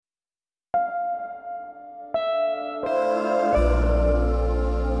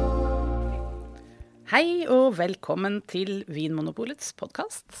Hei og velkommen til Vinmonopolets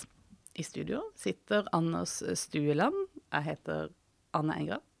podcast. I studio sitter Anders Stueland. Jeg heter Anne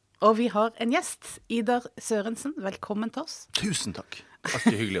Engra. Og vi har en gjest, Idar Sørensen. Velkommen til oss. Tusen takk.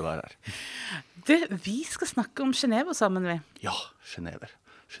 Alltid hyggelig å være her. Vi skal snakke om Genever sammen, vi. Ja, Genever.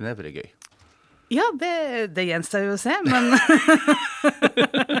 Genever er gøy. Ja, det gjenstår jo å se, men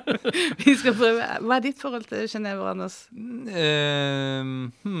vi skal prøve. Hva er ditt forhold til Genever, Anders?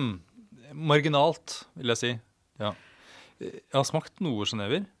 Marginalt, vil jeg si. Ja. Jeg har smakt noe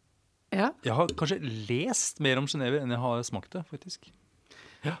Genever. Ja. Jeg har kanskje lest mer om Genever enn jeg har smakt det, faktisk.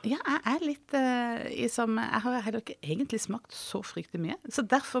 Ja, jeg er litt jeg har heller ikke egentlig smakt så fryktelig mye. Så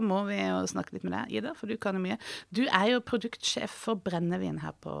derfor må vi jo snakke litt med deg, Ida, for du kan jo mye. Du er jo produktsjef for brennevin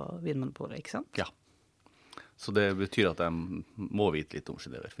her på Vinmonopolet, ikke sant? Ja. Så det betyr at jeg må vite litt om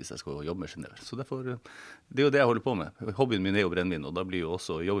Genever hvis jeg skal jobbe med Genever. Så derfor, det er jo det jeg holder på med. Hobbyen min er jo brennevin, og da blir jo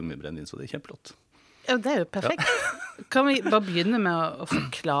også jobben min brennevin, så det er kjempeflott. Ja, det er jo perfekt. Ja. Kan vi bare begynne med å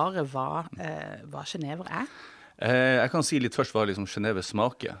forklare hva Genever er? Jeg kan si litt først hva liksom Genever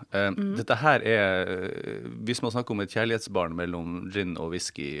smaker. Dette her hvis man snakker om et kjærlighetsbarn mellom gin og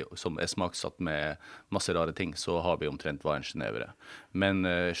whisky som er smaksatt med masse rare ting, så har vi omtrent hva en Genever er. Men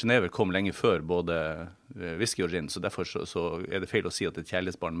Genever kom lenge før både whisky og gin, så derfor så er det feil å si at det er et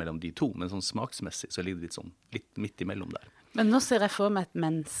kjærlighetsbarn mellom de to, men sånn smaksmessig så ligger det litt midt imellom der. Men nå ser jeg for meg et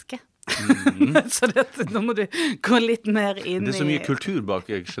menneske. Så nå må du gå litt mer inn i... Det er så mye kultur bak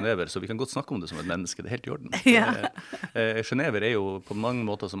Genever, så vi kan godt snakke om det som et menneske. Det er helt i orden. Ja. Genever er jo på mange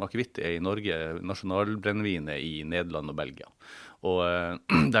måter som akevitt er i Norge, nasjonalbrennevinet i Nederland og Belgia. Og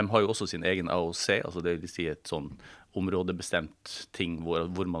de har jo også sin egen AOC, altså det vil si et sånn områdebestemt ting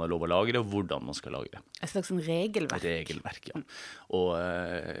hvor man har lov å lagre, og hvordan man skal lagre. Et slags regelverk. Regelverk, ja. Og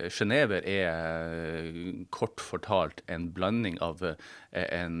Genever er kort fortalt en blanding av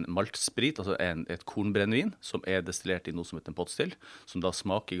en maltsprit, altså et kornbrennevin, som er destillert i noe som heter en potstill, som da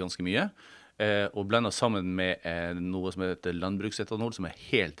smaker ganske mye, og blandet sammen med noe som heter landbruksetanol, som er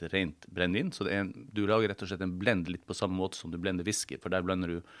helt rent brennevin. Så du lager rett og slett en blend litt på samme måte som du blender whisky, for der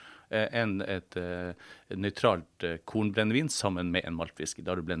blander du et nøytralt kornbrennevin sammen med en maltwhisky.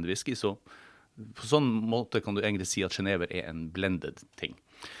 Da har du blendet whisky, så på sånn måte kan du egentlig si at Genever er en blended ting.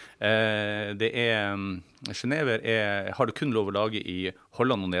 Genever har du kun lov å lage i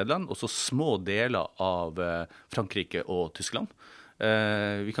Holland og Nederland, og så små deler av Frankrike og Tyskland.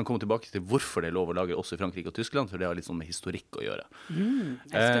 Vi kan komme tilbake til hvorfor det er lov å lage også i Frankrike og Tyskland, for det har litt sånn med historikk å gjøre.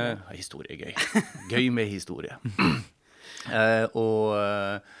 Historie er gøy. Gøy med historie. Men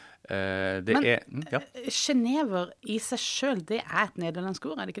Genever i seg selv, det er et nederlandsk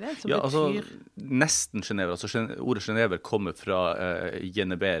ord, er det ikke det? Ja, altså nesten Genever. Altså, ordet Genever kommer fra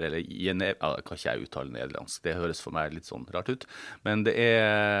Genever, eller Genever, kan ikke jeg uttale nederlandsk, det høres for meg litt sånn rart ut. Men det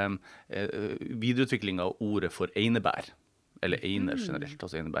er videreutvikling av ordet for einebær. Eller einer generelt,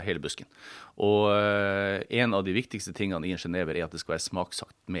 altså einebær, hele busken. Og en av de viktigste tingene i en Genever er at det skal være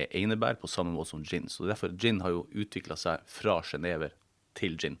smaksagt med einebær på samme måte som gin. Så derfor gin har jo utviklet seg fra Genever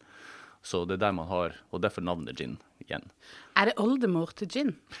til gin. Så det er der man har, og derfor navnet gin igjen. Er det oldemor til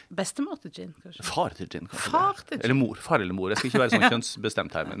gin? Bestemor til gin, kanskje? Far til gin, kanskje. Far til gin? Eller mor, far eller mor. Jeg skal ikke være sånn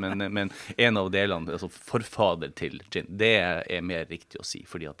kjønnsbestemt her, men en av delene, altså forfader til gin, det er mer riktig å si,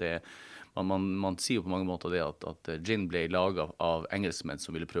 fordi at man sier jo på mange måter det at gin ble laget av engelskmenn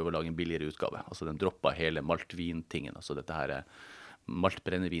som ville prøve å lage en billigere utgave. Altså den droppet hele maltvin-tingen, altså dette her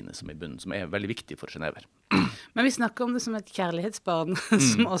maltbrennevinet som er i bunnen, som er veldig viktig for Genever. Men vi snakker om det som et kjærlighetsbarn,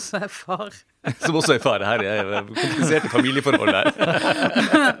 som også er far. Som også er far, her er kompliserte familieforhold her.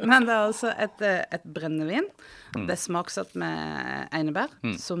 Men det er altså et brennevin. Det er smaksatt med einebær,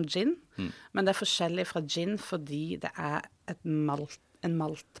 som gin. Men det er forskjellig fra gin fordi det er en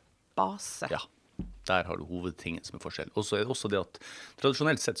maltbase. Ja, der har du hovedtingen som er forskjell. Og så er det også det at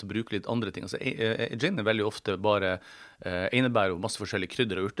tradisjonelt sett så bruker litt andre ting. Altså, gin er veldig ofte bare einebær og masse forskjellige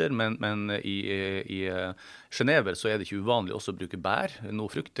krydder og urter, men i Genever så er det ikke uvanlig også å bruke bær, noe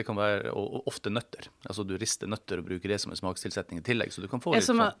frukt, det kan være, og ofte nøtter. Altså du rister nøtter og bruker det som en smakstilsetning i tillegg, så du kan få litt...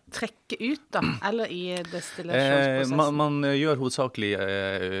 Som å trekke ut da, eller i destillasjonsprosessen? Man gjør hovedsakelig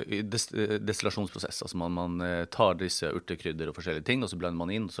destillasjonsprosess, altså man tar disse urtekrydder og forskjellige ting, og så blander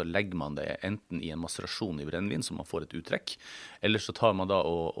man inn, og så legger man det enten i en macerasjon i brennevin, så man får et uttrekk, eller så tar man da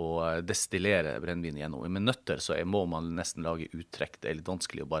og destillerer brennevin igjennom. Med nøtter så må man nesten lage uttrekk. Det er litt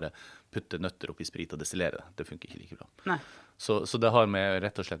vanskelig å bare putte nøtter oppi sprit og destillere det. Det funker ikke like bra. Nei. Så det har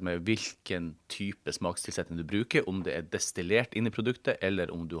rett og slett med hvilken type smakstilsetning du bruker, om det er destillert inn i produktet,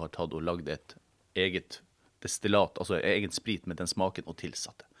 eller om du har tatt og lagd et eget destillat, altså egen sprit med den smaken og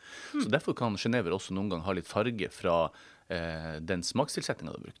tilsatte. Så derfor kan Genever også noen gang ha litt farge fra den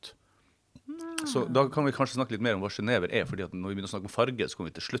smakstilsetningen du har brukt. Så da kan vi kanskje snakke litt mer om hva Genever fordi at når vi begynner å snakke om farge, så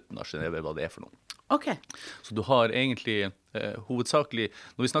kommer vi til slutten av Genever, hva det for noe. Ok. Så du har egentlig hovedsakelig,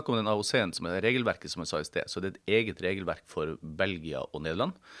 når vi snakker om den AOC-en som regelverket som jeg sa i sted, så det et eget regelverk for Belgia og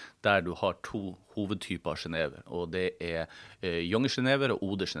Nederland, der du har 2 hovedtyper av Genever, og det junge Genever og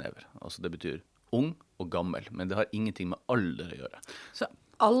ode Genever. Altså det betyr ung og gammel, men det har ingenting med alder å gjøre. Så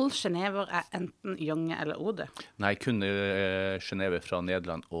all Genever enten junge eller ode? Nei, kun Genever fra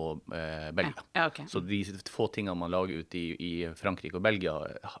Nederland og Belgia. Ja, ok. Så de få tingene man lager ut i Frankrike og Belgia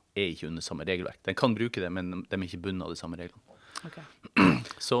ikke under samme regelverk. Den kan bruke det, men de ikke bundet av de samme reglene. Ok.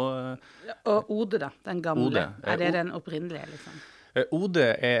 Så, og ode da, den gamle, ode, det den opprinnelige liksom? Ode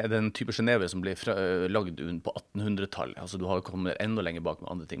den type Genever som ble lagd på 1800-tallet. Altså du har kommet enda lenger bak med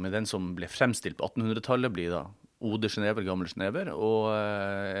andre ting, men den som ble fremstilt på 1800-tallet blir da ode Genever, gammel Genever, og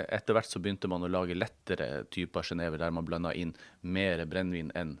etter hvert så begynte man å lage lettere typer Genever, der man blandet inn mer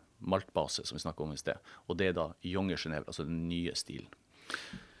brennvin enn maltbase, som vi snakket om i sted. Og det da junge Genever, altså den nye stilen.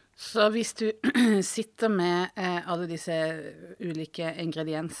 Så hvis du sitter med alle disse ulike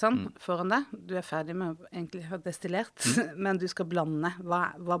ingrediensene foran deg, du ferdig med å egentlig ha destillert, men du skal blande,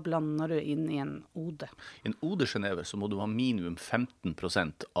 hva blander du inn i en ode? I en ode Genever så må du ha minimum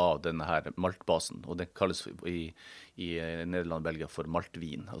 15% av denne her maltbasen, og det kalles i Nederland og Belgia for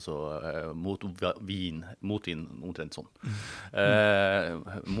maltvin, altså motvin, omtrent sånn.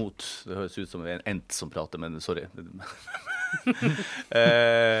 Det høres ut som en ent som prater, men sorry.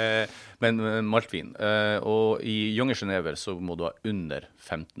 Men maltvin. Og i junge Genever så må du ha under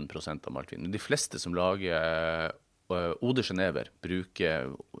 15% av maltvin. De fleste som lager ode Genever bruker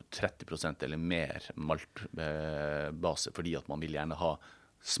 30% eller mer maltbase, fordi at man vil gjerne ha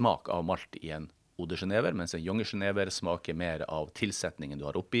smak av malt i en ode Genever, mens en junge Genever smaker mer av tilsetningen du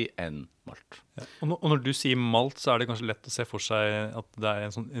har oppi enn malt. Ja. Og når du sier malt, så det kanskje lett å se for seg at det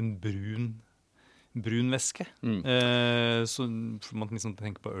en brun væske. Så man kan liksom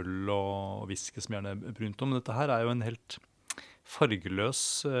tenke på øl og whisky som gjerne brunt om, men dette her jo en helt fargeløs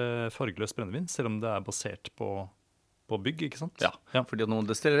brennevin, selv om det basert på bygg, ikke sant? Ja, fordi at når man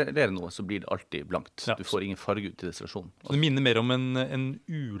destillerer noe, så blir det alltid blankt. Ja. Du får ingen farge ut til destillasjonen. Så det minner mer om en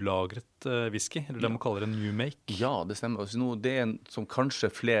ulagret whisky, eller det man kaller en new make? Ja, det stemmer. Altså, det som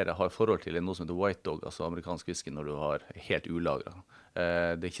kanskje flere har forhold til, noe som heter white dog, altså amerikansk whisky, når du har helt ulagret.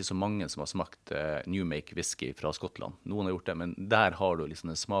 Det ikke så mange som har smakt new make whisky fra Skottland. Noen har gjort det, men der har du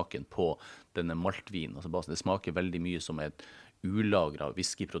liksom den smaken på denne maltvinen. Altså, det smaker veldig mye som et ulagret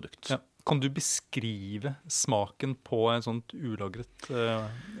whiskyprodukt. Ja. Kan du beskrive smaken på en sånt ulagret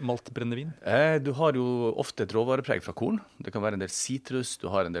maltbrennevin? Du har jo ofte et råvarepreg fra korn. Det kan være en del sitrus,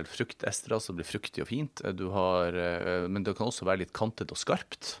 du har en del fruktester som blir fruktig og fint. Men det kan også være litt kantet og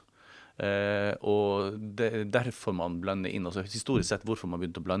skarpt. Og derfor man blander inn, altså historisk sett hvorfor man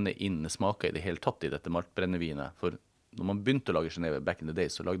begynte å blande inn smaker i det hele tatt i dette maltbrennevinet. For når man begynte å lage Genever back in the day,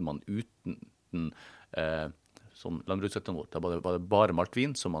 så lagde man uten sånn landbruksetanol. Da var det bare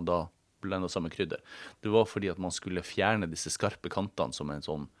maltvin som man da blendet sammen krydder. Det var fordi at man skulle fjerne disse skarpe kantene som en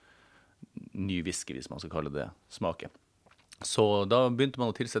sånn ny whisky, hvis man skal kalle det smaken. Så da begynte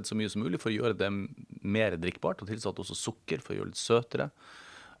man å tilsette så mye som mulig for å gjøre det mer drikkbart, og tilsatte også sukker for å gjøre det litt søtere.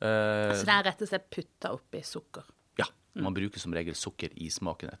 Så det rett og slett putta oppi sukker? Ja, man bruker som regel sukker i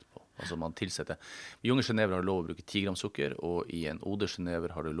smaken etterpå. Altså man tilsetter. I junge Genever har du lov å bruke 10 gram sukker, og i en ode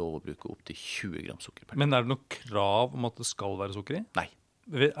Genever har du lov å bruke opp til 20 gram sukker per dag. Men det noe krav om at det skal være sukker i? Nei.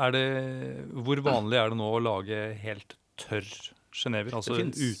 Hvor vanlig det nå å lage helt tørr Genever, altså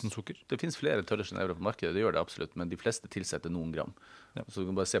uten sukker? Det finnes flere tørre Genever på markedet, det gjør det absolutt, men de fleste tilsetter noen gram. Ja. Så du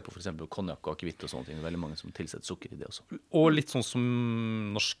kan bare se på for eksempel konjakk og akevitt og sånne ting. Det veldig mange som tilsetter sukker i det også. Og litt sånn som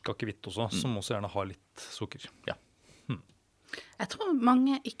norsk akevitt også, som også gjerne har litt sukker. Ja. Jeg tror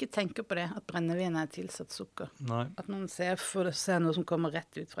mange ikke tenker på det, at brennevin tilsatt sukker. Nei. At man ser noe som kommer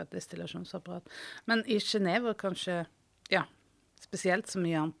rett ut fra et destillasjonsapparat. Men i Genever kanskje, ja, spesielt så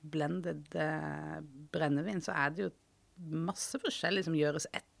mye annet blended brennevin, så det jo masse forskjellig som gjøres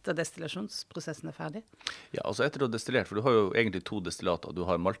etter destillasjonsprosessen ferdig. Ja, altså etter å ha destillert, for du har jo egentlig 2 destillater. Du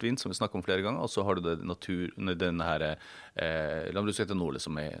har maltvin, som vi snakket om flere ganger, og så har du denne her landbruksetanolet,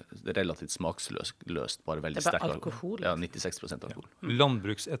 som relativt smaksløst, bare veldig sterk alkohol. Ja, 96% alkohol. Ja.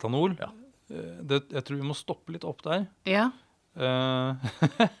 Landbruksetanol. Ja. Jeg tror vi må stoppe litt opp der. Ja.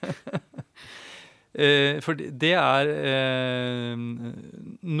 For det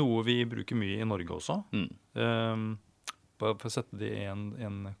noe vi bruker mye i Norge også. Bare for å sette det i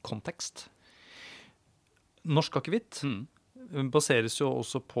en kontekst. Norsk akevitt baseres jo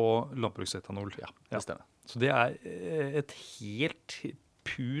også på landbruksetanol. Ja, det stemmer. Så det et helt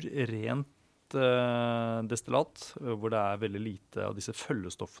pur, rent destillat, hvor det veldig lite av disse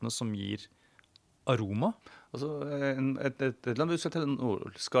følgestoffene som gir aroma? Altså, et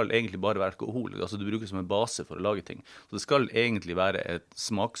landbruksetanol skal egentlig bare være alkohol, altså du bruker som en base for å lage ting. Så det skal egentlig være et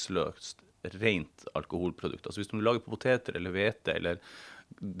smaksløst, rent alkoholprodukt. Altså hvis du lager på poteter eller hvete, eller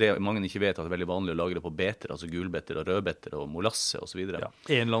det mange ikke vet at det er veldig vanlig å lage det på beter, altså gulbeter og rødbeter og molasse og så videre. Ja,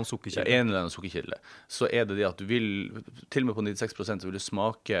 en eller annen sukkerkilde. Ja, en eller annen sukkerkilde. Så er det at du vil, til og med på 96% så vil du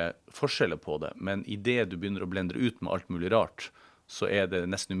smake forskjeller på det, men i det du begynner å blende ut med alt mulig rart, så er det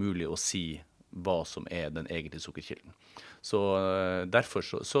nesten umulig å si hva som er den egentlige sukkerkilden. Så derfor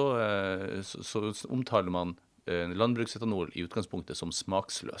så omtaler man landbruksetanol i utgangspunktet som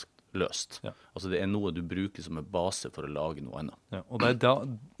smaksløst. Ja. Altså det er noe du bruker som en base for å lage noe annet. Ja, og det er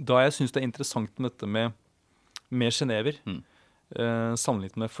da jeg synes det er interessant med dette med Genever,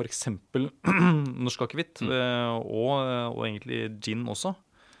 sammenlignet med for eksempel norsk akevitt, og egentlig gin også,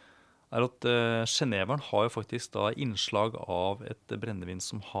 er at Geneveren har jo faktisk da innslag av et brennevin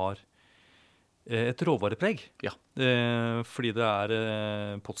som har et råvarepreg. Ja. Fordi det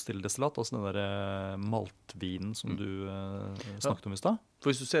er pottstilledestillat, altså den der maltvinen som du snakket om i sted. For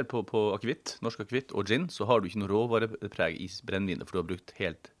hvis du ser på akevitt, norsk akevitt og gin, så har du ikke noe råvarepreg i brennvinet, for du har brukt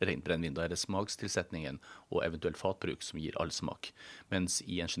helt rent brennvin. Da er det smakstilsetningen og eventuelt fatbruk som gir all smak. Mens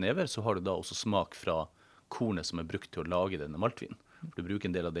i en Genever så har du da også smak fra kornet som er brukt til å lage denne maltvinen. Du bruker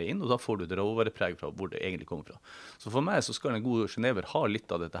en del av det inn, og da får du et råvarepreg fra hvor det egentlig kommer fra. Så for meg så skal en god Genever ha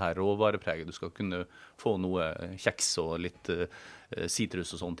litt av dette her råvarepreget. Du skal kunne få noe kjeks og litt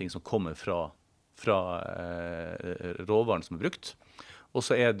sitrus og sånne ting som kommer fra råvaren som er brukt. Og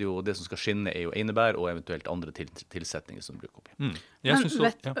så er det jo det som skal skinne er jo einebær og eventuelt andre tilsetninger som du bruker oppi.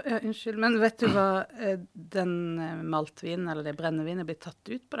 Men vet du hva den maltvinen eller det brennevinet blir tatt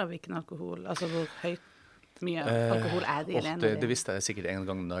ut på da, hvilken alkohol? Altså hvor høyt mye alkohol er det i den? Det visste jeg sikkert en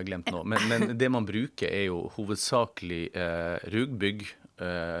gang, da har jeg glemt nå. Men det man bruker er jo hovedsakelig rugbygg,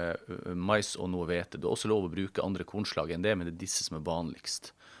 mais og noe hvete. Det er også lov å bruke andre kornslag enn det, men det er disse som er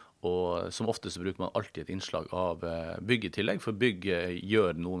vanligst. Og som ofte så bruker man alltid et innslag av bygg i tillegg, for bygg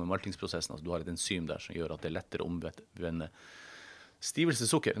gjør noe med maltingsprosessen. Altså du har et enzym der som gjør at det er lettere å omvende stivelse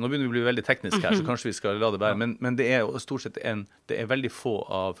sukker. Nå begynner vi å bli veldig teknisk her, så kanskje vi skal la det være. Men det er jo stort sett det er veldig få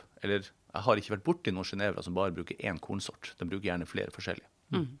av, eller jeg har ikke vært borti noen Genever som bare bruker én kornsort. De bruker gjerne flere forskjellige.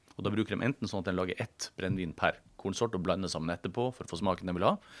 Og da bruker de enten sånn at de lager ett brennvin per kornsort og blander sammen etterpå for å få smaken de vil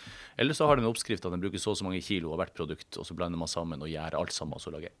ha. Eller så har de en oppskrift at de bruker så mange kilo av hvert produkt, og så blander man sammen og gjør alt sammen, og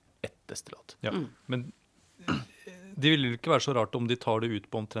så lager ett destillat. Ja, men det vil jo ikke være så rart om de tar det ut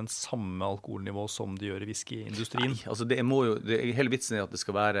på omtrent samme alkoholnivå som de gjør i whiskyindustrien. Nei, altså hele vitsen er at det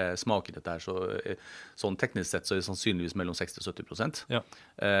skal være smak i dette her, sånn teknisk sett så er det sannsynligvis mellom 60-70%. Ja.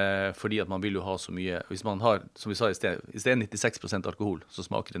 Fordi at man vil jo ha så mye, hvis man har, som vi sa i sted 96% alkohol, så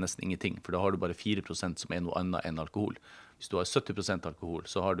smaker det nesten ingenting, for da har du bare 4% som er noe annet enn alkohol. Hvis du har 70% alkohol,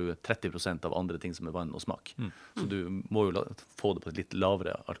 så har du 30% av andre ting som er vann og smak. Så du må jo få det på et litt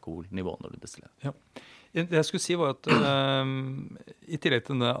lavere alkoholnivå når du destillerer. Ja. Det jeg skulle si var at i tillegg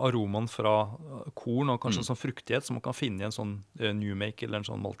til denne aromaen fra korn og kanskje en sånn fruktighet som man kan finne i en sånn new make eller en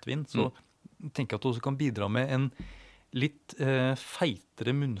sånn maltvin, så tenker jeg at det også kan bidra med en litt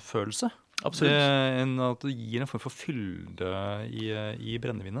feitere munnfølelse. Absolutt. At det gir en form for fylde i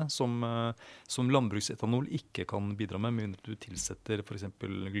brennevinet som landbruksetanol ikke kan bidra med, men du tilsetter for eksempel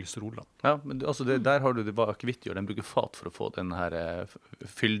glycerol. Da. Ja, men altså der har du det hva akevitt gjør. Den bruker fat for å få den her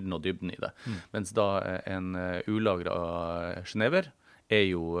fylden og dybden i det. Mens da en ulagra Genever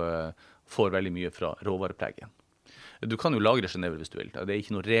får veldig mye fra råvarepreget. Du kan jo lagre Genever hvis du vil. Det er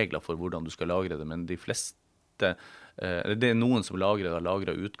ikke noen regler for hvordan du skal lagre det, men de fleste det er noen som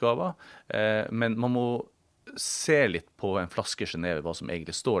lagrer utgaver, men man må se litt på en flaske Genever hva som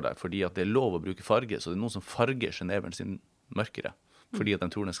egentlig står der, fordi at det er lov å bruke farge, så det er noen som farger Geneveren sin mørkere, fordi at de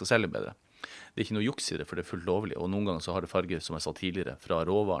tror den skal selge bedre. Det er ikke noe juks i det, for det er fullt lovlig, og noen ganger så har det farge, som jeg sa tidligere, fra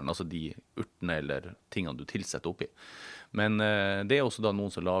råvaren, altså de urtene eller tingene du tilsetter oppi. Men det er også da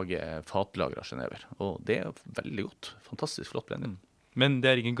noen som lager fatlager av Genever, og det er veldig godt, fantastisk flott blending. Men det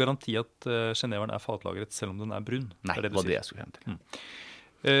er ingen garanti at Geneveren er fatlagret selv om den er brun. Nei, det var det jeg skulle frem til.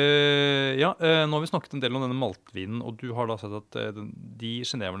 Nå har vi snakket en del om denne maltvinen, og du har da sett at de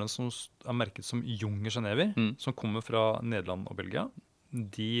Geneverne som er merket som junge Genever, som kommer fra Nederland og Belgia,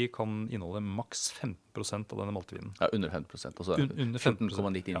 de kan inneholde maks 15% av denne maltvinen. Ja, under 15%. Altså under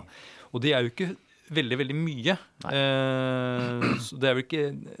 15,99. Ja. Og det er jo ikke veldig, veldig mye. Så det er vel ikke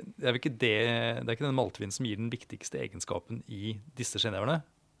det er ikke den maltvinen som gir den viktigste egenskapen i disse Geneverne.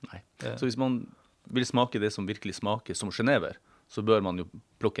 Nei. Så hvis man vil smake det som virkelig smaker som Genever, så bør man jo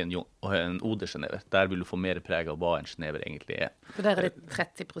plukke en Ode Genever. Der vil du få mer preg av hva en Genever egentlig er. For der det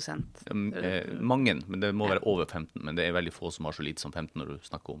 30%? Mange, men det må være over 15, men det er veldig få som har så lite som 15 når du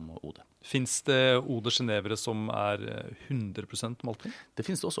snakker om Ode. Finnes det Ode Genevere som er 100% maltvin? Det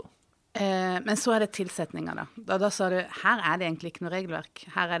finnes det også. Men så er det tilsetninger da. Da sa du, her er det egentlig ikke noe regelverk.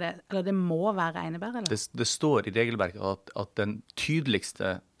 Her er det, eller det må være einebær, eller? Det står i regelverket at den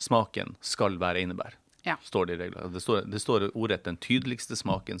tydeligste smaken skal være einebær. Ja. Står det i regelverket. Det står ordrett, den tydeligste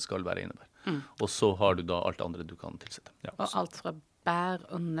smaken skal være einebær. Og så har du da alt andre du kan tilsette. Ja. Og alt fra bær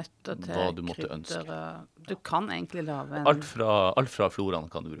og nøtter til hva du måtte ønske. Du kan egentlig lave en... Alt fra floraen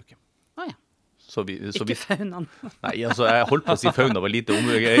kan du bruke. Åja. Ikke faunaen. Nei, altså, jeg holdt på å si fauna var lite om.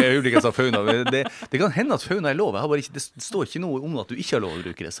 Jeg gjorde ikke sa fauna. Det kan hende at fauna er lov. Det står ikke noe om at du ikke har lov å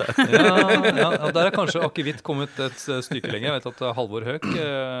bruke det. Ja, der er kanskje akevitt kommet et stykke lenger. Jeg vet at Halvor Høek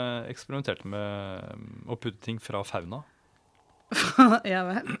eksperimenterte med å putte ting fra fauna. Ja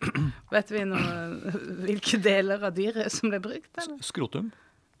vel. Vet vi hvilke deler av dyret som ble brukt? Eller? Skrotum.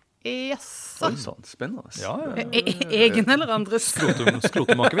 Oi, sånn, spennende. Ja. Egen eller andres?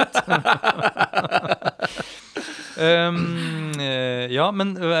 Skrotumakevitt. Ja,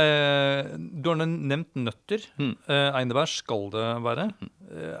 men du har nevnt nøtter. Einebær skal det være.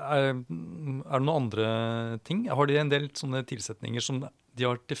 Er det noen andre ting? Har de en del sånne tilsetninger som de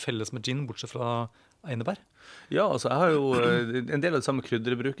har til felles med gin, bortsett fra einebær? Ja, altså jeg har jo en del av det samme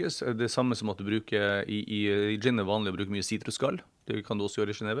krydderet brukes. Det samme som at du bruker i gin er vanlig å bruke mye citrusskall. Det kan du også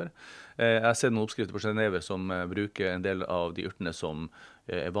gjøre i Genever. Jeg har sett noen oppskrifter på Genever som bruker en del av de urtene som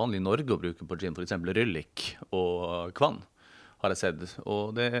er vanlig i Norge å bruke på gin, for eksempel ryllik og kvann, har jeg sett.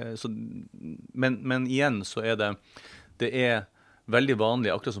 Men igjen så er det er veldig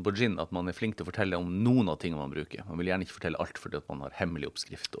vanlig, akkurat som på gin, at man er flink til å fortelle om noen av tingene man bruker. Man vil gjerne ikke fortelle alt fordi at man har hemmelig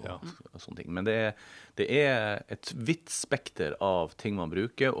oppskrift og sånne ting. Men det er et vidt spekter av ting man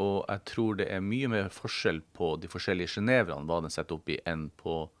bruker, og jeg tror det er mye mer forskjell på de forskjellige Geneverne, hva den setter opp i, enn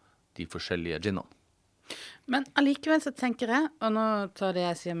på de forskjellige ginene. Men allikevel så tenker jeg, og nå tar det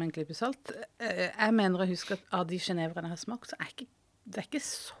jeg sier med en klype salt, jeg mener å huske at av de Geneverne jeg har smakt, så det er ikke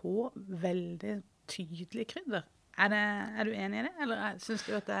så veldig tydelig krydder. Er du enig i det? Eller synes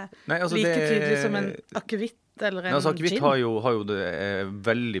du at det er like tydelig som en akevitt eller en gin? Akevitt har jo det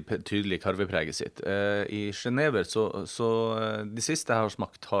veldig tydelige karvepreget sitt. I Genever så de siste jeg har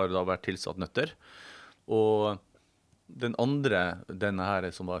smakt har da vært tilsatt nøtter. Og den andre, denne her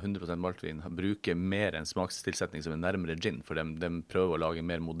som var 100% maltvin, bruker mer en smakstilsetning som er nærmere gin, for de prøver å lage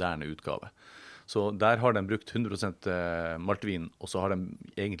en mer moderne utgave. Så der har de brukt 100% maltvin, og så har de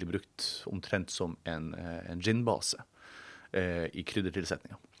egentlig brukt omtrent som en ginbase i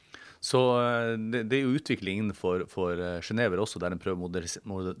kryddertilsetninger. Så det er jo utvikling innenfor Genever også, der de prøver å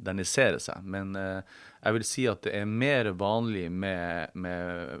modernisere seg. Men jeg vil si at det er mer vanlig med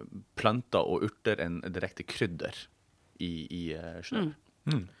planter og urter enn direkte krydder i Genever.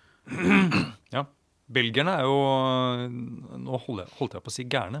 Ja. Belgierne er jo, nå holdt jeg på å si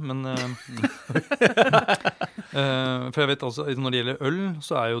gærne, men for jeg vet altså, når det gjelder øl,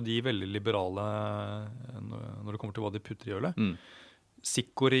 så er jo de veldig liberale når det kommer til hva de putter i ølet.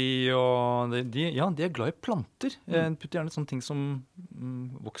 Sikori og de er glad i planter. De putter gjerne sånne ting som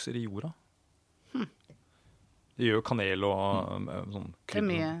vokser i jorda. De gjør kanel og sånn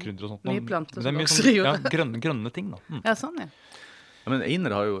krydder og sånt. Mye planter som vokser i jorda. Ja, grønne ting da. Ja, sånn ja. Ja, men einer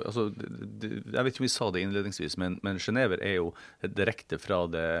har jo, altså, jeg vet ikke om vi sa det innledningsvis, men Genever er jo direkte fra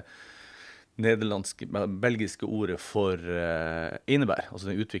det belgiske ordet for einebær, altså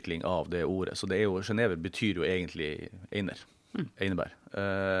den utvikling av det ordet. Så det er jo, Genever betyr jo egentlig einebær.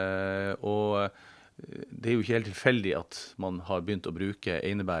 Og det er jo ikke helt tilfeldig at man har begynt å bruke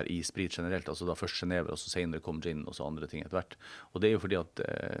einebær i sprit generelt, altså da først Genever, og så senere kom gin, og så andre ting etter hvert. Og det er jo fordi at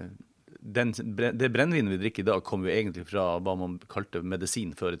det brennvinen vi drikker i dag kommer jo egentlig fra hva man kalte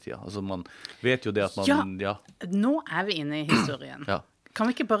medisin før i tida. Altså man vet jo det at man... Ja, nå er vi inne i historien. Ja.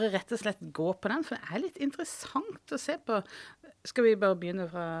 Kan vi ikke bare rett og slett gå på den? For det er litt interessant å se på. Skal vi bare begynne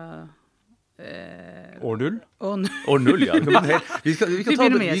fra... År null? År null, ja. Vi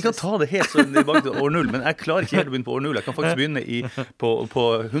kan ta det helt sånn tilbake til år null, men jeg klarer ikke helt å begynne på år null. Jeg kan faktisk begynne på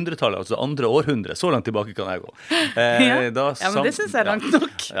 100-tallet, altså andre århundre. Så langt tilbake kan jeg gå. Men det synes jeg er langt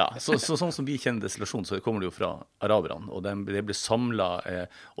nok. Ja, sånn som vi kjenner destillasjon, så kommer det jo fra araberne, og det ble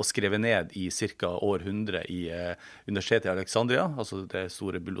samlet og skrevet ned i cirka år 100 i Universitetet i Alexandria, altså det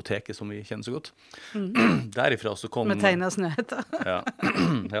store biblioteket som vi kjenner så godt. Derifra så kom... Med tegnet snøheter.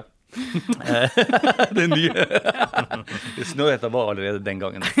 Ja. Det nye Snøhetta var allerede den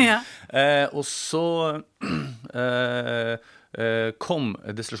gangen. Ja. Og så kom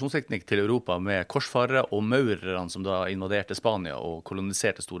destillasjonsteknikk til Europa med korsfarere og maurerne som da invaderte Spania og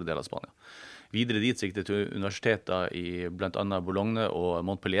koloniserte store deler av Spania. Videre dit gikk det til universiteter i blant annet Bologna og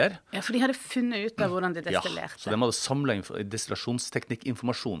Montpellier. Ja, for de hadde funnet ut av hvordan de destillerte. Ja, så de hadde samlet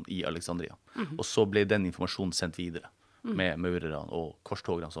destillasjonsteknikkinformasjon i Alexandria. Og så ble den informasjonen sendt videre med maurerne og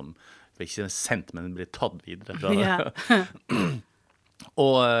korstogerne som ble ikke sendt, men ble tatt videre fra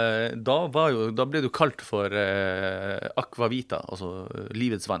Og da ble det jo kalt for aquavita, altså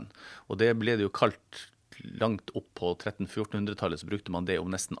livets vann. Og det ble det jo kalt langt opp på 1300-1400-tallet, så brukte man det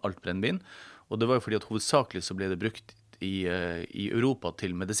om nesten alt brennvin. Og det var jo fordi at hovedsakelig så ble det brukt i Europa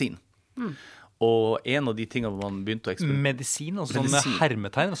til medisin. Og en av de tingene man begynte å eksperimentere... Medisin, altså sånn med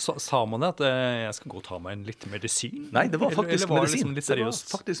hermetegn, sa man det at jeg skal gå og ta meg en litt medisin? Nei, det var faktisk eller var medisin. Det liksom litt seriøst? Det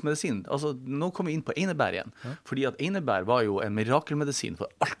var faktisk medisin. Altså, nå kom vi inn på einebær igjen. Fordi at einebær var jo en mirakelmedisin for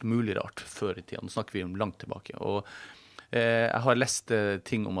alt mulig rart før i tiden. Nå snakker vi om langt tilbake. Og jeg har lest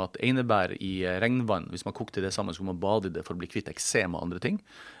ting om at einebær i regnvann, hvis man kokte det sammen, så kunne man bade i det for å bli kvitt eksem og andre ting.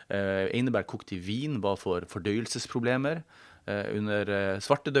 Einebær kokt i vin var for fordøyelsesproblemer. Under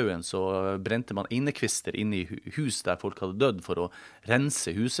svartedauden så brente man einekvister inn i hus der folk hadde dødd for å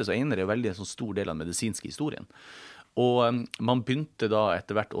rense huset, så einer er veldig en sånn stor del av den medisinske historien. Og man begynte da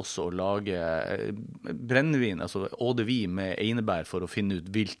etter hvert også å lage brennevin, altså eau de vie med einebær for å finne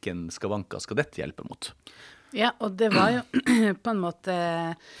ut hvilken skavanker skal dette hjelpe mot. Ja, og det var jo på en måte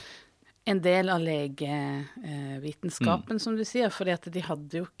en del av legevitenskapen, som du sier, fordi at de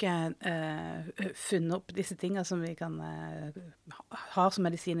hadde jo ikke funnet opp disse tingene som vi kan ha som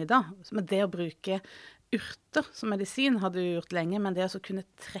medisin i dag. Men det å bruke urter som medisin hadde vi gjort lenge, men det å kunne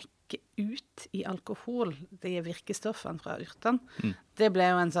trekke ut i alkohol, de virkestoffene fra urtene, det ble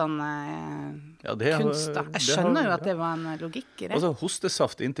jo en sånn kunst da. Jeg skjønner jo at det var en logikk i det. Altså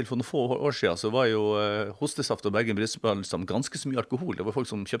hostesaft inntil for noen få år siden, så var jo hostesaft og Bergen brystbalsam ganske så mye alkohol. Det var folk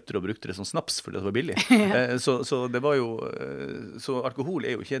som kjøpte det og brukte det som snaps fordi det var billig. Så det var jo, så alkohol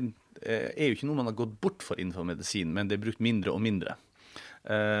er jo ikke noe man har gått bort for innenfor medisin, men det er brukt mindre og mindre.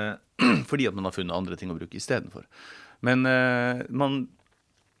 Fordi at man har funnet andre ting å bruke i stedet for. Men man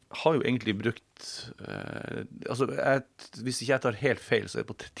har jo egentlig brukt hvis ikke jeg tar helt feil, så er det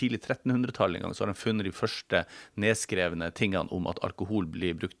på tidlig 1300-tallet en gang, så har de funnet de første nedskrevne tingene om at alkohol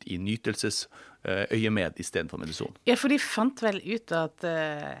blir brukt i nytelsesøyemed i stedet for medisin. Ja, for de fant vel ut at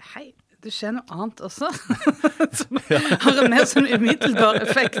hei, det skjer noe annet også, som har en mer sånn umiddelbar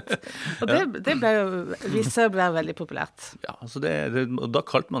effekt. Og det ble jo, viste seg å være veldig populært. Ja, altså og da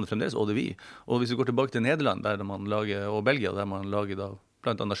kalte man det fremdeles eau de vie. Og hvis vi går tilbake til Nederland, der man lager, og Belgia, der man lager da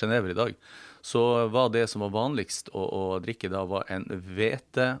blant annet Genever i dag, så var det som var vanligst å drikke da var en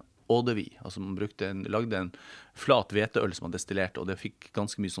hvete eau de vie. Altså man lagde en flat hveteøl som man destillerte, og det fikk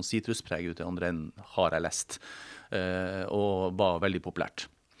ganske mye sånn sitruspreg ut i andre enn har jeg lest, og var veldig populært.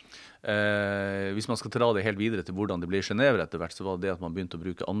 Hvis man skal dra det helt videre til hvordan det blir Genever etter hvert, så var det at man begynte å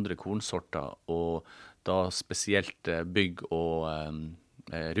bruke andre kornsorter, og da spesielt bygg og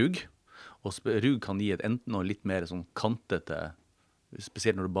rugg. Og rugg kan gi enten noe litt mer sånn kantete,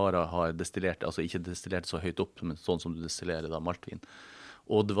 spesielt når du bare har destillert, altså ikke destillert så høyt opp, men sånn som du destillerer da maltvin.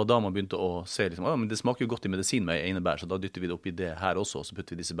 Og det var da man begynte å se liksom, men det smaker jo godt i medisin med einebær, så da dytter vi det opp i det her også, og så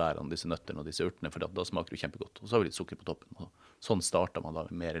putter vi disse bærene, disse nøtterne og disse urtene, for da smaker det kjempegodt. Og så har vi litt sukker på toppen. Og sånn starter man da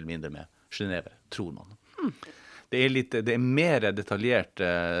mer eller mindre med Genever, tror man. Det er mer detaljert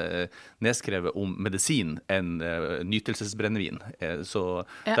nedskrevet om medisin enn nytelsesbrennevin, så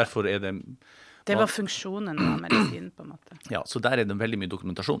derfor er det... Det var funksjonen av medisinen på en måte. Ja, så der er det veldig mye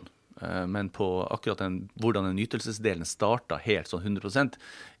dokumentasjon. Men på akkurat hvordan den nytelsesdelen startet helt sånn 100%,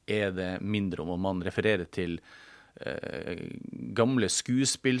 er det mindre om man refererer til gamle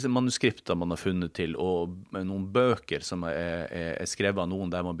skuespillmanuskripter man har funnet til, og noen bøker som er skrevet av noen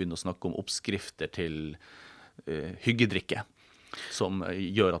der man begynner å snakke om oppskrifter til hyggedrikke, som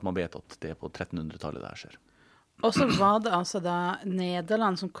gjør at man vet at det er på 1300-tallet det her skjer. Og så var det altså da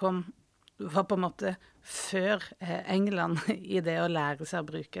Nederland som var på en måte før England i det å lære seg å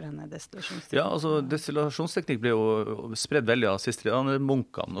bruke denne destillasjonsteknikken. Ja, altså destillasjonsteknikk ble jo spredd veldig av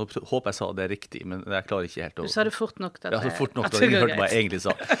sistrianermunkene, og håper jeg sa det riktig, men jeg klarer ikke helt å... Du sa det fort nok til at så fort nok til at jeg hørte hva jeg egentlig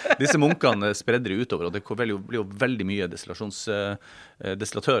sa. Disse munkene spredde det utover, og det ble jo veldig mye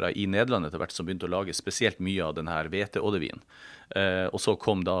destillatører i Nederland etter hvert som begynte å lage spesielt mye av denne hvete-eau-de-vien. Og så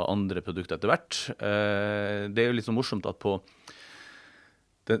kom da andre produkter etter hvert. Det er jo litt så morsomt at på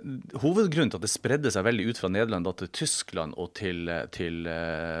hovedgrunnen til at det spredde seg veldig ut fra Nederland til Tyskland og til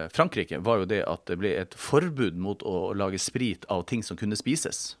Frankrike var jo det at det ble et forbud mot å lage sprit av ting som kunne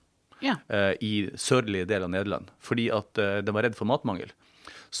spises i sørlige del av Nederland, fordi at de var redd for matmangel.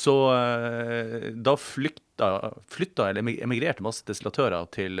 Så da flytta eller emigrerte masse destillatører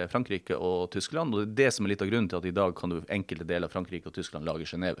til Frankrike og Tyskland, og det er det som er litt av grunnen til at i dag kan du enkelte deler av Frankrike og Tyskland lage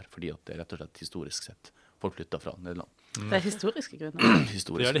Genever, fordi at det rett og slett historisk sett folk flytta fra Nederland. Det er historiske grunner.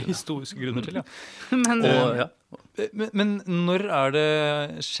 Det er det historiske grunner til, ja. Men, Men når er det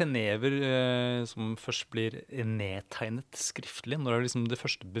Genever som først blir nedtegnet skriftlig? Når er det liksom det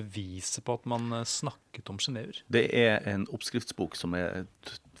første beviset på at man snakket om Genever? Det er en oppskriftsbok som er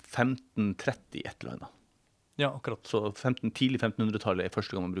 1530 et eller annet. Ja, akkurat. Så tidlig 1500-tallet er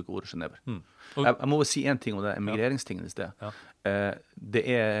første gang man bruker ordet Genever. Og, Jeg må vel si en ting om det emigreringstingene i sted. Det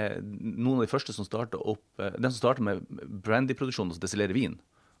er noen av de første som startet opp, den som startet med brandyproduksjon, altså destillere vin,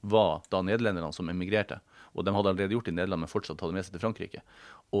 var da nederlenderne som emigrerte. Og de hadde allerede gjort det i Nederland, men fortsatt hadde med seg til Frankrike.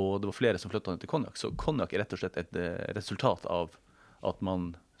 Og det var flere som flyttet ned til konjakk. Så konjakk er rett og slett et resultat av at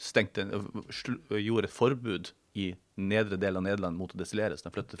man gjorde et forbud i nedre del av Nederland mot å destillere, så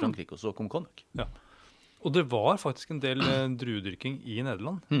de flyttet til Frankrike, og så kom konjakk. Ja. Og det var faktisk en del druedyrking i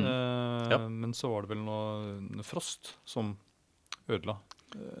Nederland, men så var det vel noe frost som ødela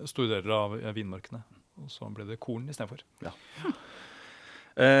store deler av vinmarkene, og så ble det korn i stedet for. Ja.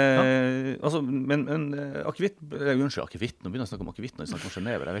 Altså, men akevitt, unnskyld, akevitt, nå begynner jeg å snakke om akevitt når jeg snakker om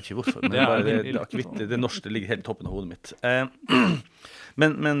Genever, jeg vet ikke hvorfor, men akevitt, det norske ligger helt toppen av hodet mitt.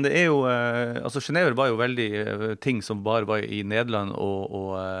 Men det er jo, altså Genever var jo veldig ting som bare var i Nederland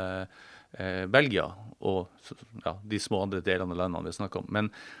og Belgia, og de små andre delene av landene vi snakker om. Men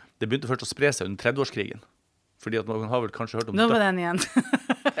det begynte først å spre seg under 30-årskrigen. Fordi at man har vel kanskje hørt om... Nå var den igjen.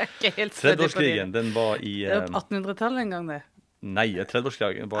 30-årskrigen, den var i... Det var 1800-tallet en gang det. Nei,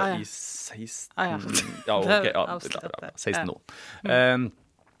 30-årskrigen var i 16... Ja, ok, 16 nå.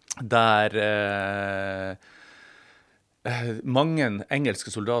 Der mange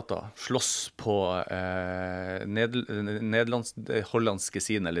engelske soldater slåss på hollandske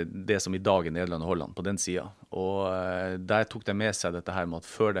siden, eller det som i dag er Nederland og Holland, på den siden. Og der tok de med seg dette her med at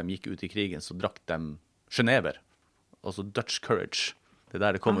før de gikk ut i krigen, så drakk de Genever, altså Dutch Courage, det er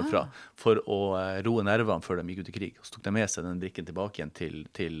der det kommer fra, for å roe nervene før de gikk ut i krig. Og så tok de med seg den drikken tilbake igjen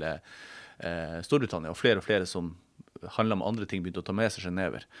til Storbritannia, og flere som handlet om andre ting, begynte å ta med seg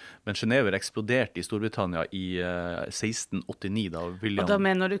Genever. Men Genever eksploderte i Storbritannia i 1689, da William... Og da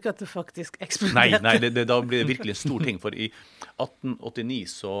mener du ikke at det faktisk eksploderte? Nei, da ble det virkelig en stor ting, for i 1889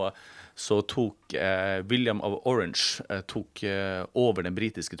 så tok William of Orange tok over den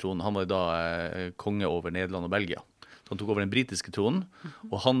britiske tronen. Han var da konge over Nederland og Belgia. Så han tok over den britiske tronen,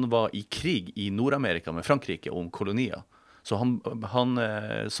 og han var i krig i Nord-Amerika med Frankrike om kolonier. Så han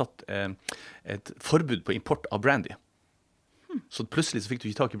satt et forbud på import av brandy. Så plutselig så fikk du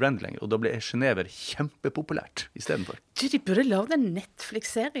ikke tak i brandy lenger, og da ble Genever kjempepopulært i stedet for. Du, de burde lage en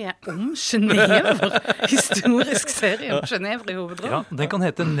Netflix-serie om Genever. Historisk serie om Genever i hovedrollen. Ja, den kan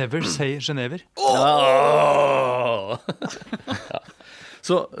hete Never Say Genever.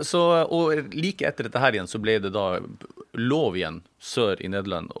 Og like etter dette her igjen, så ble det da lov igjen sør i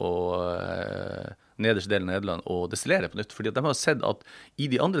Nederland og nederste delen av Nederland å destillere på nytt, fordi at de har sett at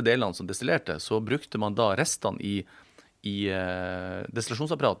i de andre delene som destillerte, så brukte man da restene i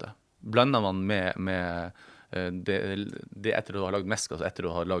destillasjonsapparatet. Blandet man med det etter å ha lagd mesk, altså etter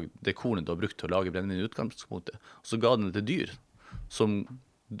å ha lagd det kornet du har brukt til å lage brennevin i utgangspunktet, og så ga den til dyr, som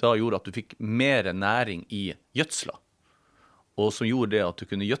da gjorde at du fikk mer næring i gjødsla, og som gjorde det at du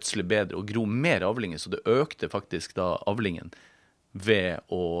kunne gjødsle bedre og gro mer avlinger, så det økte faktisk da avlingen ved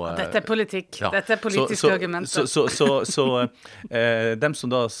å... Dette er politikk. Ja. Dette er politiske argumenter. Så dem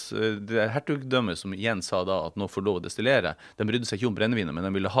som da, det hertugdømmet som igjen sa da at nå får lov å destillere, de brydde seg ikke om brennevinet, men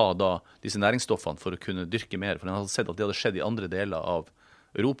de ville ha da disse næringsstoffene for å kunne dyrke mer, for de hadde sett at det hadde skjedd i andre deler av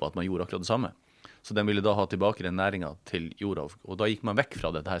Europa, at man gjorde akkurat det samme. Så de ville da ha tilbake den næringen til jorda, og da gikk man vekk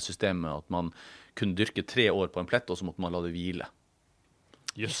fra dette her systemet at man kunne dyrke 3 år på en plett, og så måtte man la det hvile.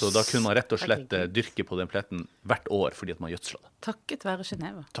 Yes. Så da kunne man rett og slett dyrke på den pletten hvert år fordi at man gjødsla det. Takket være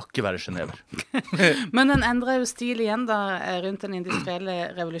Genever. Takket være Genever. Men den endret jo stil igjen da rundt den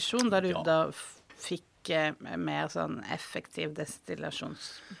industrielle revolusjonen, da du da fikk mer sånn effektiv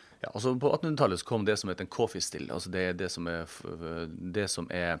destillasjons... Ja, altså på 1800-tallet så kom det som heter en coffee still, altså det er det som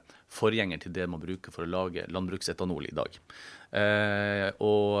er forgjenger til det man bruker for å lage landbruksetanol i dag.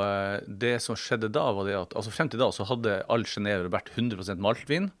 Og det som skjedde da var det at, altså frem til da så hadde all Genever vært 100%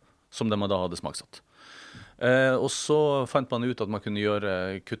 maltvin, som de da hadde smaksatt. Og så fant man ut at man kunne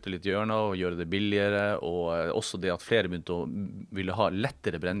kutte litt hjørner og gjøre det billigere, og også det at flere begynte å ville ha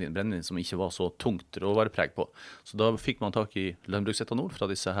lettere brennevin som ikke var så tungt råvarepreg på. Så da fikk man tak i landbruksetanol fra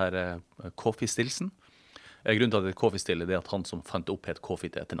disse her coffee stillsen. Grunnen til at det er coffee still er det at han som fant opp het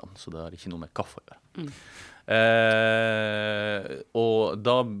coffee til etternavn, så det har ikke noe med kaffe å gjøre. Og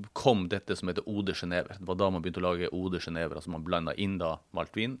da kom dette som heter Eau de Genever. Det var da man begynte å lage Eau de Genever, altså man blandet inn da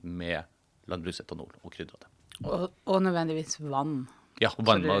maltvin med landbruksetanol og krydret det. Og nødvendigvis vann. Ja, og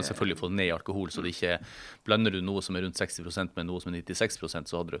vann må selvfølgelig få ned i alkohol, så det ikke blander du noe som rundt 60% med noe som 96%,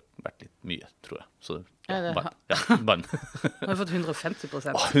 så hadde det vært litt mye, tror jeg. Så vann. Ja, vann. Har du fått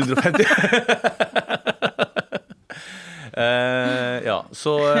 150%? 150? Ja,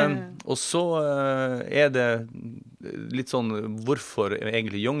 så, og så det litt sånn, hvorfor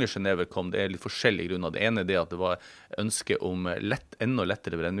egentlig Younger Genever kom, det litt forskjellige grunner. Det ene det at det var ønske om enda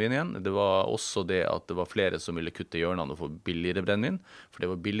lettere brennvin igjen. Det var også det at det var flere som ville kutte hjørnene og få billigere brennvin, for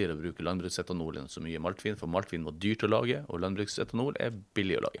det var billigere å bruke landbruksetanol enn så mye maltvin, for maltvin var dyrt å lage, og landbruksetanol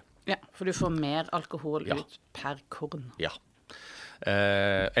billig å lage. Ja, for du får mer alkohol ut per korn. Ja.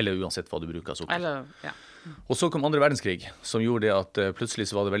 Eller uansett hva du bruker av sukker. Eller, ja. Og så kom andre verdenskrig, som gjorde det at plutselig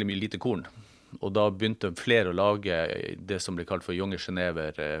så var det veldig mye lite korn. Og da begynte flere å lage det som ble kalt for Younger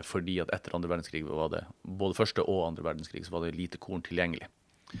Genever, fordi at etter andre verdenskrig var det, både første og andre verdenskrig, så var det lite korn tilgjengelig.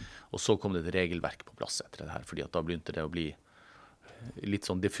 Og så kom det et regelverk på plass etter det her, fordi at da begynte det å bli litt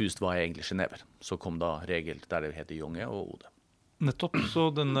sånn diffust hva egentlig Genever. Så kom da regel der det heter Junge og Ode. Nettopp, så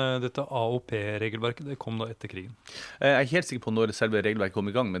dette AOP-regelverket, det kom da etter krigen? Jeg helt sikker på når selve regelverket kom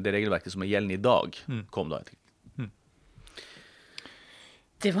i gang, men det regelverket som gjeldende i dag, kom da etter krigen.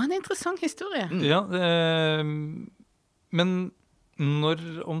 Det var en interessant historie. Ja, men når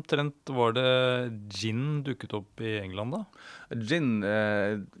omtrent var det gin dukket opp i England da? Gin,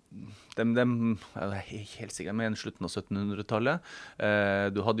 jeg er helt sikker, jeg mener slutten av 1700-tallet.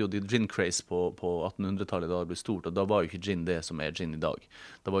 Du hadde jo gin craze på 1800-tallet da det ble stort, og da var jo ikke gin det som gin i dag.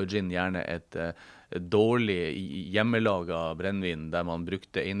 Da var jo gin gjerne et dårlig hjemmelaget brennvin der man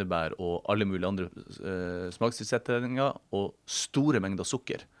brukte einebær og alle mulige andre smakstilsetninger og store mengder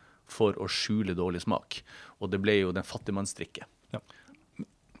sukker for å skjule dårlig smak. Og det ble jo den fattigmannsdrikke. Ja.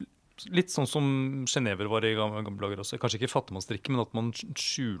 Litt sånn som Genever var i gamle dager også. Kanskje ikke fattigmannsdrikke, men at man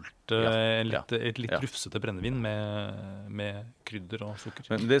skjulte et litt rufsete brennevin med krydder og sukker.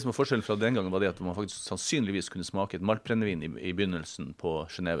 Men det som var forskjellen fra den gangen var det at man faktisk sannsynligvis kunne smake et maltbrennevin i begynnelsen på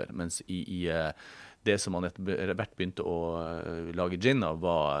Genever, mens i det som man etter hvert begynte å lage gin av,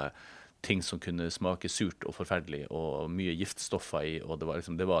 var ting som kunne smake surt og forferdelig, og mye giftstoffer i, og det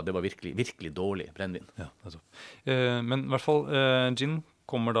var virkelig, virkelig dårlig brennvin. Ja, altså. Men i hvert fall, gin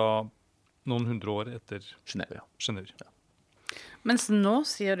kommer da noen 100 år etter Genever. Ja. Mens nå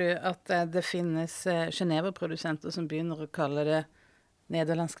sier du at det finnes Genever-produsenter som begynner å kalle det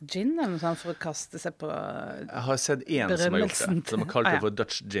nederlandsk gin, eller noe sånt, for å kaste seg på Jeg har sett en som har gjort det. De har kalt det for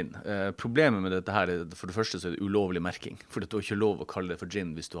Dutch gin. Problemet med dette her for det første så det ulovlig merking. For det er ikke lov å kalle det for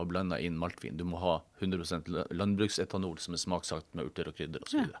gin hvis du har blandet inn maltvin. Du må ha 100% landbruksetanol som smaksagt med urter og krydder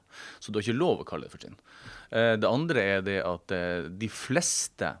og så videre. Så du har ikke lov å kalle det for gin. Det andre det at de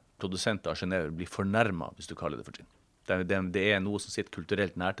fleste produsenter av Genever blir fornærmet hvis du kaller det for gin. Det noe som sitter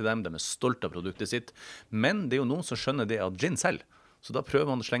kulturelt nær til dem, de er stolt av produktet sitt, men det er jo noen som skjønner det at gin selv. Så da prøver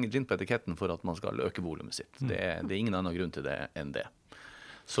man å slenge gin på etiketten for at man skal øke volumet sitt. Det er ingen annen grunn til det enn det.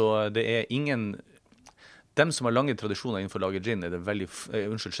 Så det ingen dem som har lange tradisjoner innenfor å lage gin, Genever,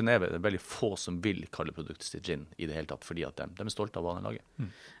 det er veldig få som vil kalle produktet sitt gin i det hele tatt, fordi at de er stolte av hva de lager.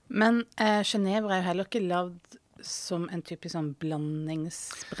 Men Genever jo heller ikke lagd som en typisk sånn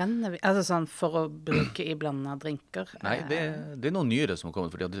blandingsbrennevin, altså sånn for å bruke i blandet drinker. Nei, det noe nyere som har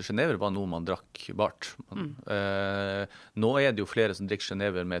kommet, fordi at Genever var noe man drakk bart. Nå det jo flere som drikker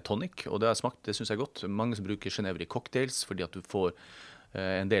Genever med tonic, og det har smakt, det synes jeg godt. Mange som bruker Genever i cocktails, fordi at du får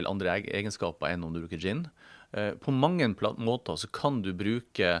en del andre egenskaper enn om du bruker gin. På mange måter så kan du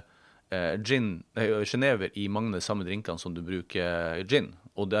bruke Genever i mange av de samme drinkene som du bruker gin.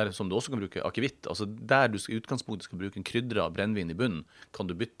 Og der som du også kan bruke akevitt, altså der du i utgangspunktet skal bruke en krydra brennvin i bunnen, kan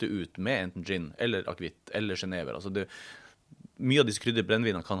du bytte ut med enten gin eller akevitt eller Genever. Altså mye av disse krydrede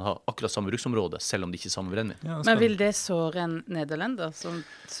brennvinene kan ha akkurat samme bruksområde, selv om de ikke er samme brennvin. Ja, men vil det såre en nederlender som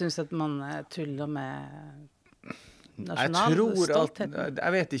synes at man tuller med nasjonal stolthet?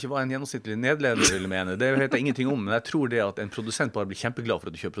 Jeg vet ikke hva en gjennomsnittlig nederlender vil mene. Det vet jeg ingenting om, men jeg tror det at en produsent bare blir kjempeglad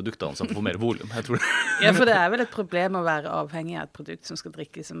for at du kjøper produktene så han får mer volum. Ja, for det vel et problem å være avhengig av et produkt som skal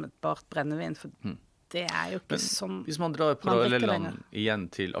drikkes som et bart brennevin, for det jo ikke sånn. Hvis man drar parallellene igjen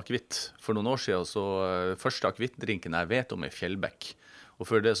til akevitt, for noen år siden så første akevittdrinken jeg vet om Fjellbekk. Og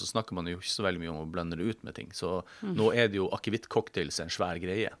før det så snakker man jo ikke så veldig mye om å blande det ut med ting. Så nå det jo akevittcocktails en svær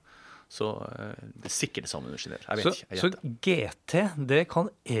greie. Så det sikkert det samme med Genever. Så GT, det kan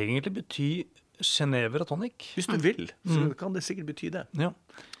egentlig bety Genever og tonic? Hvis du vil, så kan det sikkert bety det. Ja.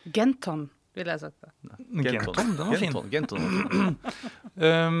 Genton vil jeg sagt det. Genton, den var fin. Genton.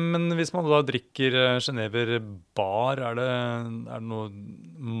 Men hvis man da drikker Genever bar, er det noe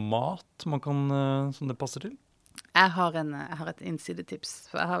mat man kan, som det passer til? Jeg har et innsidetips,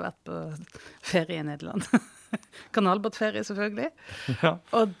 for jeg har vært på ferie i Nederland. Kanalbåtferie, selvfølgelig. Ja.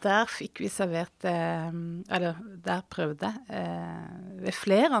 Og der fikk vi servert, eller der prøvde ved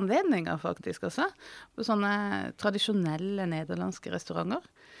flere anledninger faktisk også, på sånne tradisjonelle nederlandske restauranter.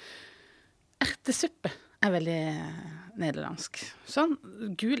 Ertesuppe er veldig nederlandsk. Sånn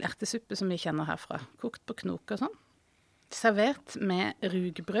gul ertesuppe som vi kjenner herfra, kokt på knoker og sånn. Servert med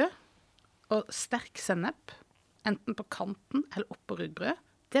rugbrød og sterk sennep, enten på kanten eller oppå rugbrød.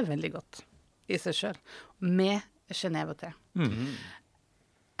 Det er veldig godt i seg selv, med Genever te.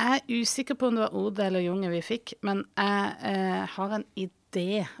 Jeg er usikker på om det var Ode eller Junge vi fikk, men jeg har en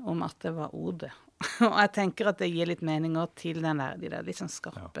idé om at det var Ode. Og jeg tenker at det gir litt mening også til de der litt sånn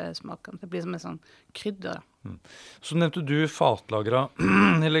skarpe smakene. Det blir som en sånn krydder da. Så nevnte du fatlagra,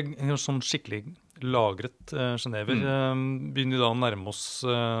 eller sånn skikkelig lagret Genever. Begynner vi da å nærme oss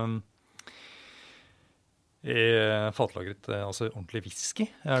fatlagret, altså ordentlig whisky?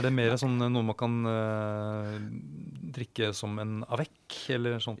 Er det mer sånn noe man kan drikke som en avec,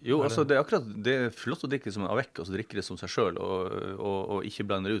 eller sånt? Jo, altså det er flott å drikke som en avec, og så drikke det som seg selv, og ikke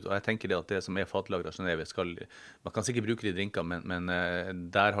blande det ut. Og jeg tenker det at det som er fatlagret Genever man kan sikkert bruke det i drinker, men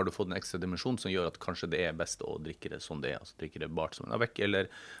der har du fått en ekstra dimensjon som gjør at kanskje det er best å drikke det som det er, altså drikke det bart som en avec, eller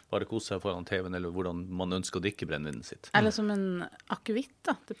bare kose seg foran TV-en, eller hvordan man ønsker å drikke brennevinen sitt. Eller som en akevitt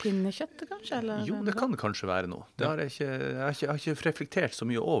da, til pinnekjøttet kanskje? Eller jo, det kan kanskje være noe. Det har jeg har ikke reflektert så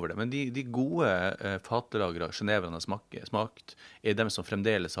mye over det, men de gode fatlagre Geneverne smakt er dem som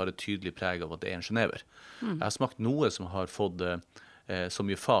fremdeles har et tydelig preg av at det er en Genever. Jeg har smakt noe som har fått så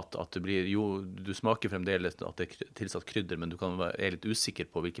mye fat at det blir, du smaker fremdeles at det er tilsatt krydder, men du er litt usikker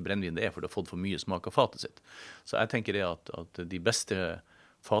på hvilke brennvin det er, for du har fått for mye smak av fatet sitt. Så jeg tenker det at de beste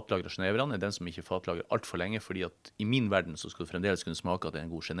fatlagre Geneverne er den som ikke fatlagrer alt for lenge, fordi at i min verden så skal du fremdeles kunne smake at det er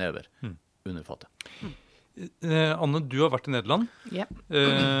en god Genever under fatet. Anne, du har vært i Nederland. Ja.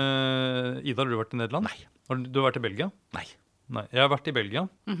 Ida, har du vært i Nederland? Nei. Du har vært i Belgia? Nei. Jeg har vært i Belgia.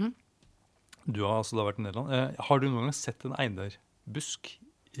 Du har altså da vært i Nederland. Har du noen gang sett en einerbusk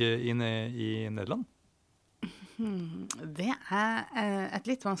i Nederland? Det er et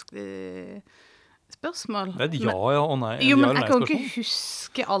litt vanskelig spørsmål. Det er et ja og nei. Jo, men jeg kan ikke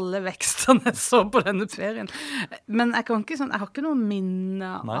huske alle vekstene jeg så på denne ferien. Men jeg har ikke noe minne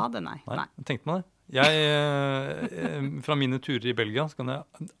av det, nei. Jeg tenkte meg det. Fra mine turer i Belgia så kan jeg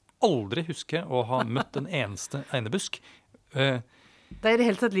aldri huske å ha møtt en eneste einebusk. Det er i det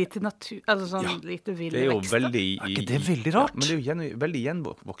hele tatt lite natur, altså sånn lite ville det er jo vekster. veldig, Er ikke det veldig rart? Ja, men det er jo veldig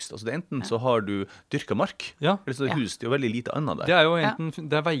gjenvokst. Altså det er enten så har du dyrket mark, eller så er det hus. Det er jo veldig lite annet der. Det er jo enten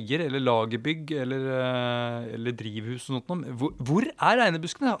det er veier, eller lagerbygg, eller drivhus og sånt. Hvor er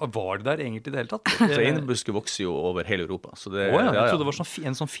einebuskene? Var det der egentlig i det hele tatt? Så einebusker vokser jo over hele Europa. Så det, jeg trodde det var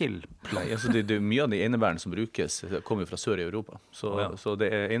en sånn fjellplan. Nei, altså det mye av de einebærene som brukes kommer jo fra sør i Europa. Så det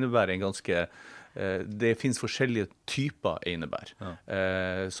einebær er en ganske... Det finnes forskjellige typer einebær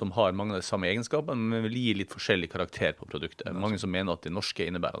som har mange av de samme egenskapene, men vil gi litt forskjellig karakter på produktet. Mange som mener at de norske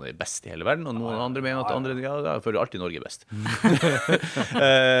einebærene er best i hele verden, og noen andre mener at andre, for alltid Norge er best.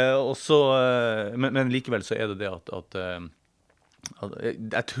 Men likevel så er det at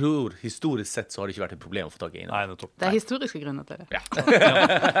jeg tror historisk sett så har det ikke vært et problem å få tak i einebær. Det er historiske grunner til det. Ja.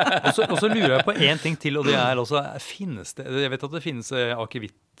 Og så lurer jeg på en ting til, og det er også, finnes det, jeg vet at det finnes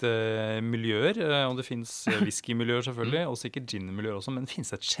akevitt-miljøer, og det finnes whisky-miljøer selvfølgelig, og sikkert gin-miljøer også, men finnes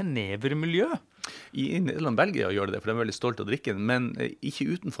det et Genever-miljø? I Nederland, Belgia gjør det, for de er veldig stolte av å drikke den, men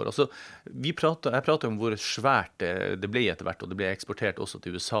ikke utenfor. Altså, jeg prater om hvor svært det ble etter hvert, og det ble eksportert også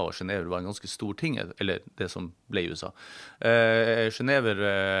til USA, og Genever var en ganske stor ting, eller det som ble i USA. Genever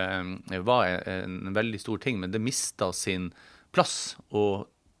var en veldig stor ting, men det mistet sin plass, og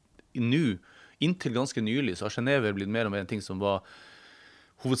inntil ganske nylig så har Genever blitt mer og mer en ting som var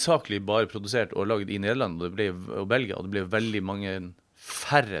hovedsakelig bare produsert og laget i Nederland og Belgia, og det ble veldig mange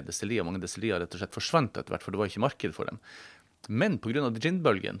færre destillerier. Mange destillerier rett og slett forsvant etter hvert, for det var ikke marked for dem. Men på grunn av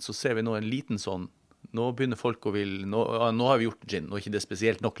gin-bølgen så ser vi nå en liten sånn, nå begynner folk å nå har vi gjort gin, nå er ikke det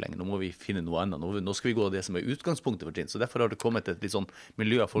spesielt nok lenger, nå må vi finne noe annet, nå skal vi gå av det som er utgangspunktet for gin, så derfor har det kommet et litt sånn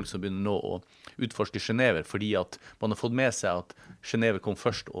miljø av folk som begynner nå å utforske Genever, fordi at man har fått med seg at Genever kom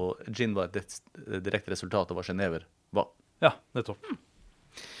først, og gin var et direkte resultat av hva Genever var. Ja, nettopp.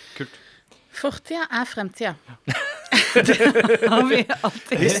 Kult. Fortida er fremtida. Det har vi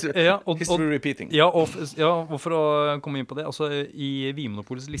alltid. History repeating. Ja, og for å komme inn på det, altså i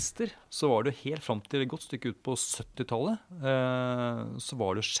Vinmonopolets lister så var det helt frem til et godt stykke ut på 70-tallet, så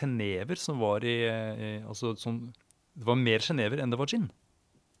var det Genever som var altså sånn, det var mer Genever enn det var gin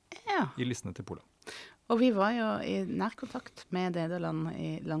i listene til Polet. Og vi var jo i nær kontakt med Nederland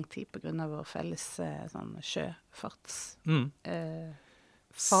i lang tid på grunn av vår felles sånn sjøfarts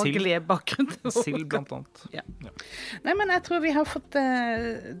faglige bakgrunn. Sild blant annet. Ja. Nei, men jeg tror vi har fått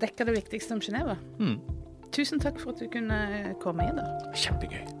dekket det viktigste om Genever. Tusen takk for at du kunne komme i dag.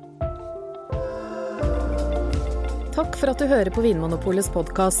 Kjempegøy. Takk for at du hører på Vinmonopolets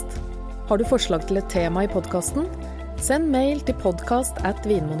podcast. Har du forslag til et tema i podcasten? Send mail til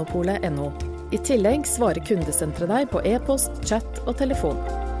podcast@vinmonopolet.no. I tillegg svarer kundesenteret deg på e-post, chat og telefon.